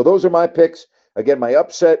really am. So those are my picks. Again, my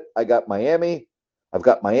upset, I got Miami. I've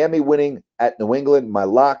got Miami winning at New England. My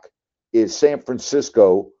lock is San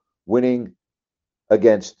Francisco winning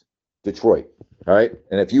against Detroit. All right.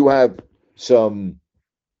 And if you have some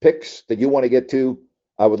picks that you want to get to,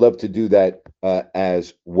 I would love to do that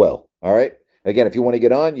as well. All right. Again, if you want to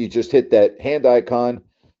get on, you just hit that hand icon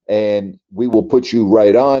and we will put you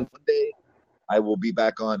right on. Monday, I will be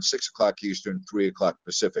back on 6 o'clock Eastern, 3 o'clock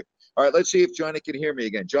Pacific. All right, let's see if Johnny can hear me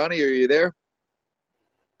again. Johnny, are you there?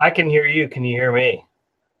 I can hear you. Can you hear me?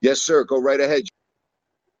 Yes, sir. Go right ahead.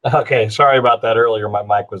 Okay. Sorry about that earlier. My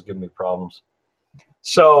mic was giving me problems.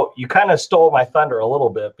 So you kind of stole my thunder a little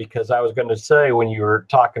bit because I was going to say when you were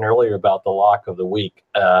talking earlier about the lock of the week,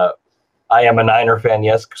 I am a Niner fan,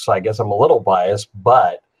 yes, so I guess I'm a little biased,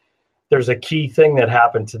 but there's a key thing that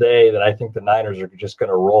happened today that I think the Niners are just going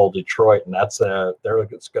to roll Detroit, and that's they're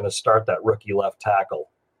going to start that rookie left tackle.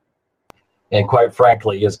 And quite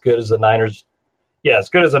frankly, as good as the Niners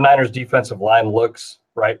defensive line looks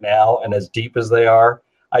right now and as deep as they are,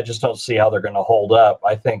 I just don't see how they're going to hold up.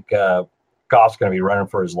 I think Goff's going to be running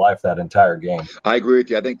for his life that entire game. I agree with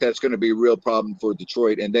you. I think that's going to be a real problem for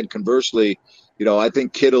Detroit. And then conversely, I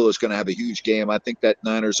think Kittle is going to have a huge game. I think that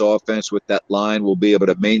Niners offense with that line will be able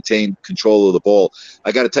to maintain control of the ball.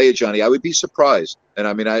 I got to tell you, Johnny, I would be surprised. And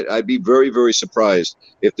I mean, I'd be very, very surprised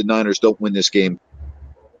if the Niners don't win this game.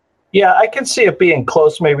 Yeah, I can see it being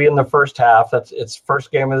close maybe in the first half. It's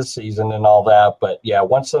first game of the season and all that. But yeah,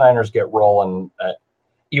 once the Niners get rolling,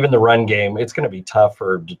 even the run game, it's going to be tough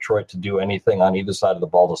for Detroit to do anything on either side of the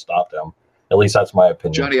ball to stop them. At least that's my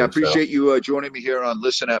opinion. Johnny, I appreciate you joining me here on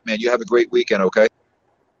Listen Up, man. You have a great weekend, okay?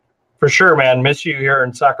 For sure, man. Miss you here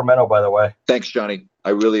in Sacramento, by the way. Thanks, Johnny. I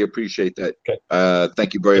really appreciate that. Okay.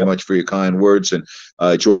 Thank you very much for your kind words. And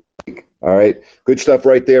all right, good stuff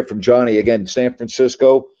right there from Johnny. Again, San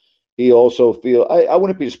Francisco, he also I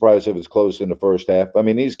wouldn't be surprised if it's close in the first half. I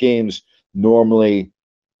mean, these games normally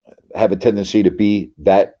have a tendency to be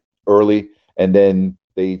that early, and then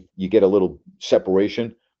you get a little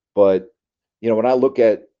separation. But when I look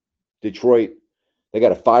at Detroit, they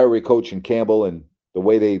got a fiery coach in Campbell, and the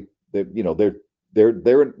way they're not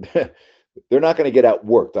going to get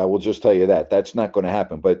outworked. I will just tell you that. That's not going to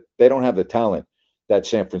happen. But they don't have the talent that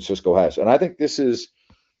San Francisco has. And I think this is,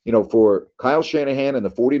 for Kyle Shanahan and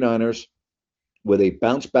the 49ers, with a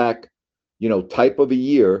bounce back, type of a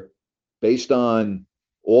year based on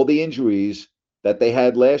all the injuries that they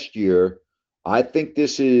had last year. I think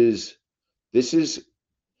this is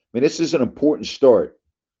an important start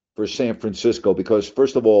for San Francisco because,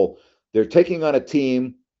 first of all, they're taking on a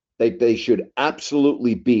team they should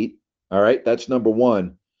absolutely beat. All right, that's number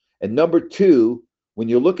one. And number two, when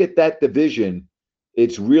you look at that division,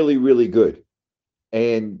 it's really, really good.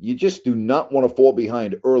 And you just do not want to fall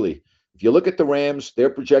behind early. If you look at the Rams,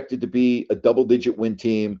 they're projected to be a double-digit win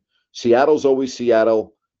team. Seattle's always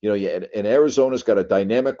Seattle. And Arizona's got a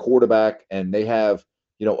dynamic quarterback, and they have,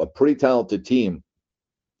 a pretty talented team.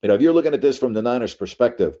 If you're looking at this from the Niners'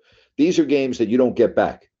 perspective, these are games that you don't get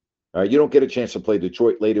back. All right, you don't get a chance to play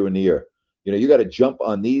Detroit later in the year. You got to jump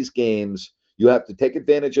on these games. You have to take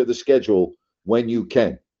advantage of the schedule when you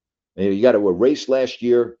can. And you got to erase last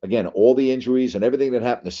year, again, all the injuries and everything that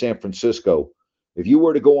happened to San Francisco. If you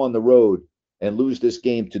were to go on the road and lose this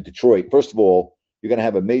game to Detroit, first of all, you're going to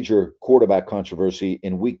have a major quarterback controversy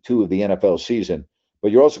in week 2 of the NFL season.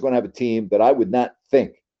 But you're also going to have a team that I would not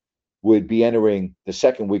think would be entering the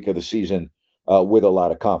second week of the season with a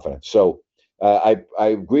lot of confidence. So I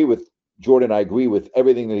agree with Jordan. I agree with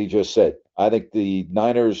everything that he just said. I think the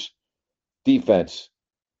Niners defense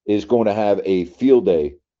is going to have a field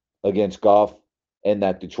day against Goff and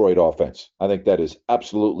that Detroit offense. I think that is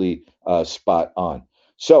absolutely spot on.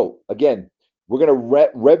 So, again, we're going to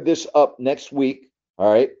rev this up next week.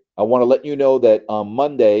 All right. I want to let you know that on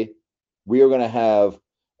Monday, we are going to have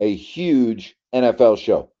a huge NFL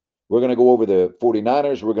show. We're going to go over the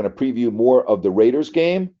 49ers. We're going to preview more of the Raiders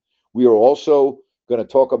game. We are also going to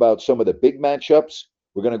talk about some of the big matchups.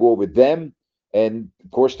 We're going to go over them. And,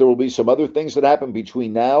 of course, there will be some other things that happen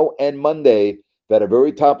between now and Monday that are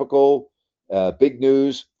very topical, big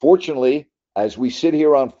news. Fortunately, as we sit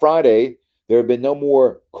here on Friday, there have been no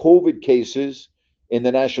more COVID cases in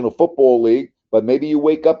the National Football League. But maybe you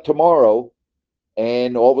wake up tomorrow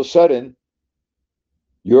and all of a sudden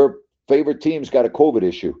your favorite team's got a COVID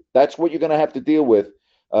issue. That's what you're going to have to deal with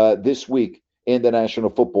this week in the National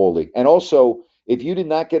Football League. And also, if you did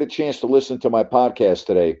not get a chance to listen to my podcast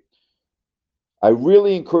today, I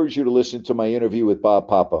really encourage you to listen to my interview with Bob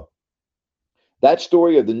Papa. That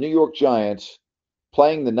story of the New York Giants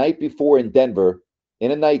playing the night before in Denver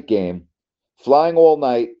in a night game, flying all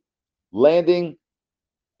night, landing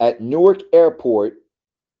at Newark Airport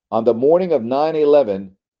on the morning of 9/11,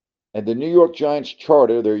 and the New York Giants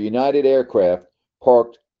charter, their United aircraft,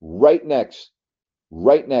 parked right next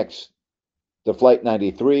to Flight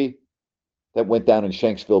 93 that went down in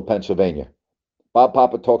Shanksville, Pennsylvania. Bob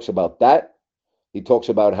Papa talks about that. He talks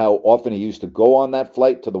about how often he used to go on that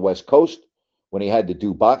flight to the West Coast when he had to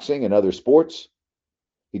do boxing and other sports.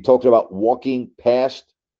 He talked about walking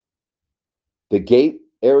past the gate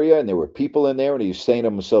area, and there were people in there, and he was saying to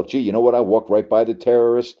himself, gee, you know what? I walked right by the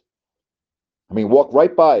terrorist. Walk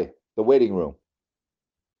right by the waiting room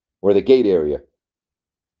or the gate area.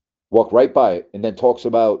 Walk right by it, and then talks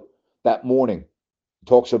about that morning.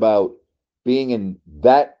 Talks about being in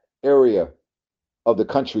that area of the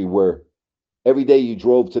country where every day you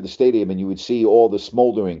drove to the stadium and you would see all the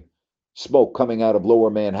smoldering smoke coming out of Lower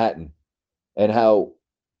Manhattan, and how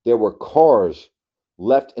there were cars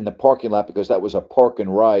left in the parking lot because that was a park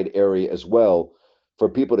and ride area as well for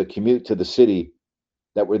people to commute to the city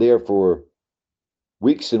that were there for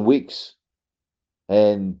weeks and weeks.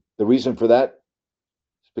 And the reason for that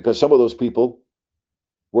is because some of those people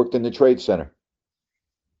worked in the Trade Center.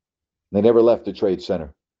 They never left the Trade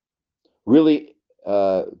Center. Really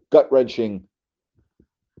gut-wrenching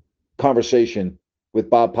conversation with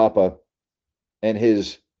Bob Papa and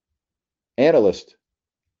his analyst,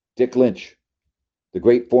 Dick Lynch, the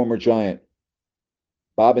great former Giant.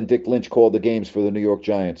 Bob and Dick Lynch called the games for the New York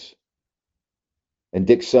Giants. And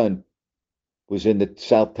Dick's son was in the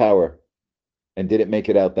South Tower and didn't make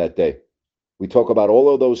it out that day. We talk about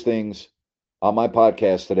all of those things on my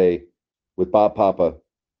podcast today with Bob Papa,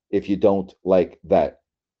 if you don't like that.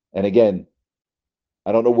 And again,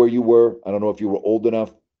 I don't know where you were. I don't know if you were old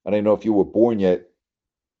enough. I don't know if you were born yet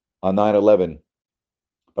on 9/11.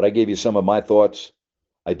 But I gave you some of my thoughts.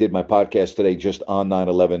 I did my podcast today just on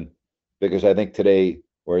 9/11 because I think today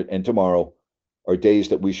and tomorrow are days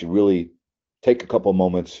that we should really take a couple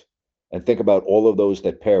moments and think about all of those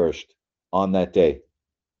that perished on that day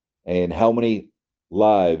and how many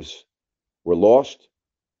lives were lost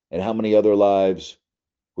and how many other lives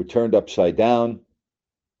were turned upside down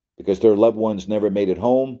because their loved ones never made it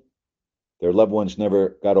home. Their loved ones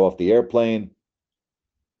never got off the airplane.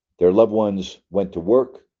 Their loved ones went to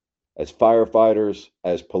work as firefighters,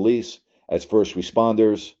 as police, as first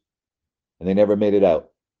responders, and they never made it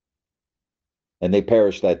out. And they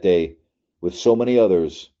perished that day with so many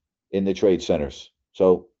others in the trade centers.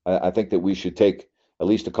 So I think that we should take at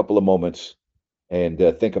least a couple of moments and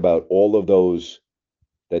think about all of those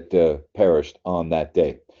that perished on that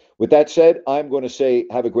day. With that said, I'm going to say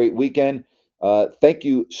have a great weekend. Thank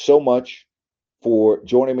you so much for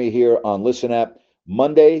joining me here on Listen App.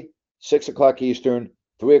 Monday, 6 o'clock Eastern,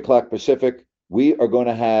 3 o'clock Pacific. We are going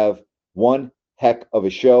to have one heck of a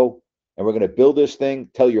show, and we're going to build this thing.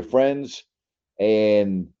 Tell your friends,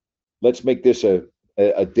 and let's make this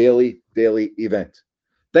a daily event.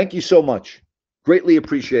 Thank you so much. Greatly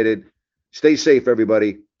appreciated. Stay safe,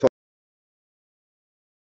 everybody.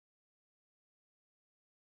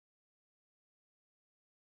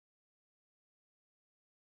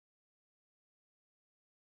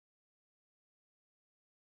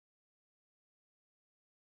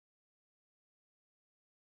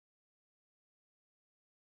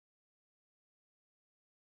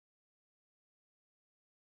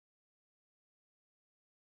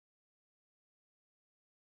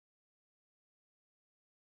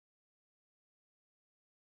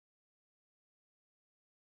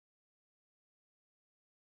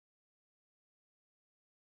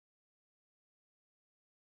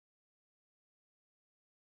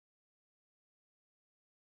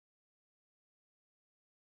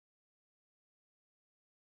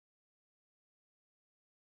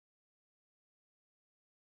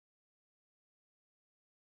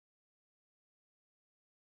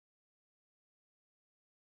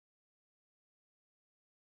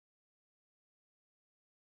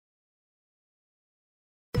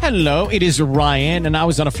 Hello, it is Ryan, and I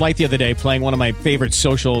was on a flight the other day playing one of my favorite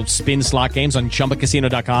social spin slot games on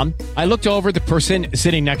ChumbaCasino.com. I looked over at the person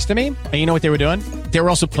sitting next to me, and you know what they were doing? They were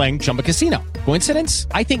also playing Chumba Casino. Coincidence?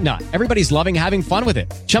 I think not. Everybody's loving having fun with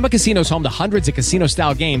it. Chumba Casino is home to hundreds of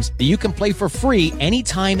casino-style games that you can play for free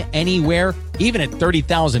anytime, anywhere, even at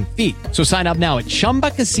 30,000 feet. So sign up now at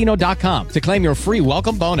ChumbaCasino.com to claim your free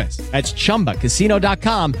welcome bonus. That's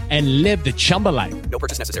ChumbaCasino.com and live the Chumba life. No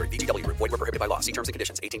purchase necessary. VGW. Void where prohibited by law. See terms and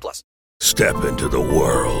conditions. 18+. Step into the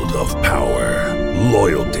world of power,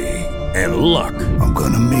 loyalty, and luck. I'm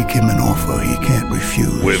gonna make him an offer he can't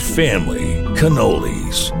refuse. With family,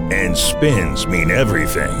 cannolis, and spins mean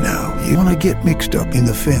everything. Now, you wanna get mixed up in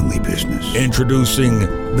the family business. Introducing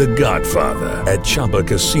The Godfather at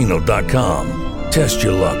ChumbaCasino.com. Test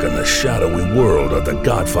your luck in the shadowy world of The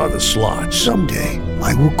Godfather slot. Someday,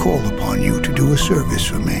 I will call upon you to do a service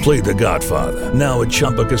for me. Play The Godfather now at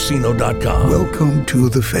ChumbaCasino.com. Welcome to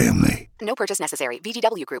the family. No purchase necessary.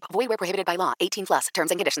 VGW Group. Void where prohibited by law. 18+.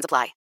 Terms and conditions apply.